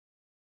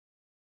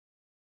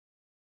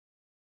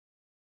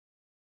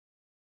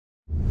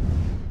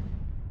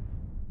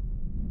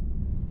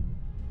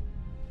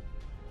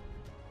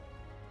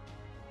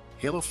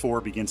Halo 4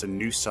 begins a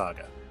new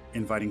saga,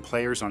 inviting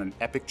players on an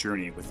epic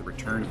journey with the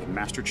return of the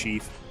Master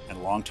Chief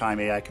and longtime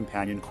AI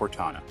companion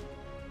Cortana.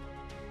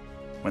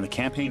 When the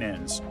campaign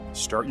ends,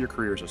 start your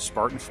careers as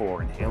Spartan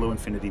 4 in Halo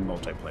Infinity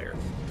multiplayer,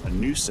 a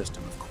new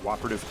system of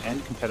cooperative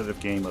and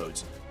competitive game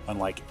modes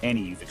unlike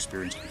any you've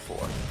experienced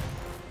before.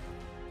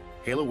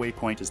 Halo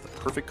Waypoint is the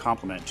perfect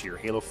complement to your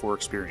Halo 4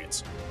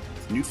 experience,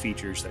 with new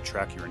features that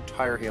track your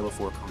entire Halo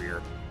 4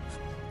 career,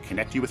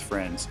 connect you with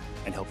friends,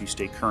 and help you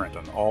stay current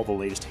on all the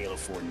latest Halo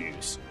 4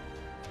 news.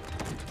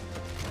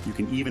 You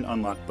can even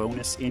unlock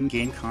bonus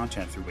in-game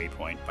content through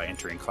Waypoint by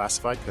entering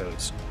classified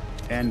codes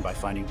and by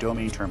finding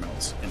domain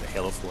terminals in the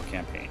Halo 4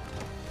 campaign.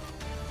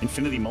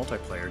 Infinity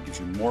Multiplayer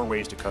gives you more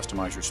ways to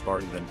customize your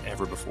Spartan than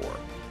ever before,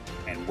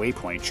 and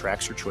Waypoint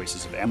tracks your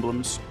choices of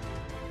emblems,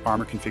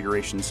 armor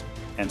configurations,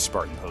 and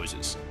Spartan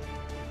poses.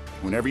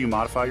 Whenever you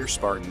modify your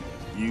Spartan,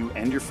 you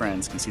and your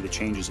friends can see the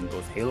changes in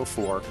both Halo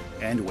 4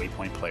 and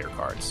Waypoint player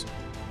cards.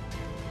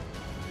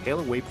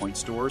 Halo Waypoint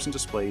stores and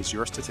displays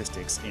your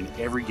statistics in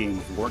every game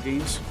of War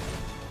Games,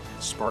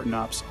 Spartan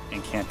Ops,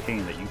 and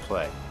campaign that you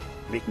play,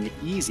 making it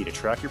easy to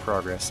track your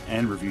progress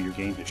and review your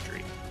game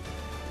history.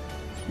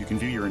 You can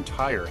view your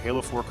entire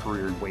Halo 4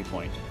 career in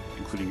Waypoint,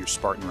 including your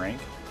Spartan rank,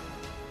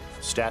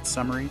 stats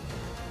summary,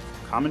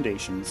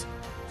 commendations,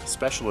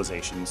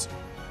 specializations,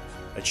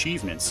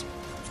 achievements,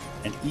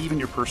 and even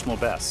your personal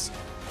bests.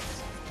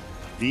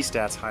 These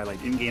stats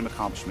highlight in-game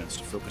accomplishments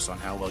to focus on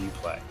how well you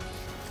play.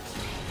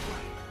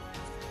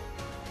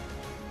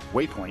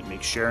 Waypoint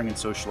makes sharing and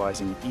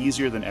socializing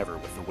easier than ever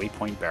with the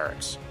Waypoint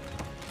Barracks.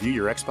 View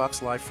your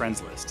Xbox Live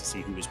friends list to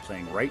see who is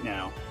playing right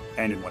now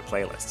and in what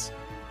playlists.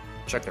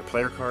 Check their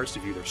player cards to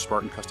view their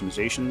Spartan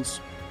customizations,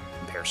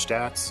 compare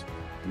stats,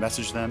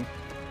 message them,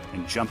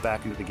 and jump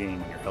back into the game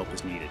when your help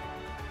is needed.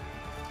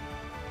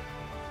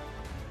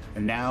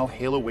 And now,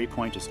 Halo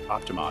Waypoint is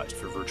optimized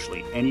for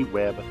virtually any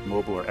web,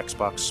 mobile, or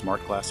Xbox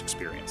Smart Glass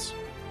experience.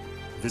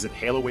 Visit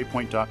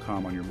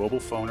HaloWaypoint.com on your mobile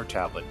phone or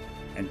tablet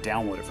and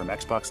download it from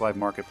Xbox Live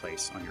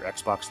Marketplace on your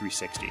Xbox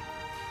 360.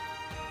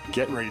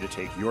 Get ready to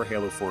take your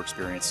Halo 4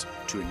 experience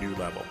to a new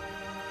level.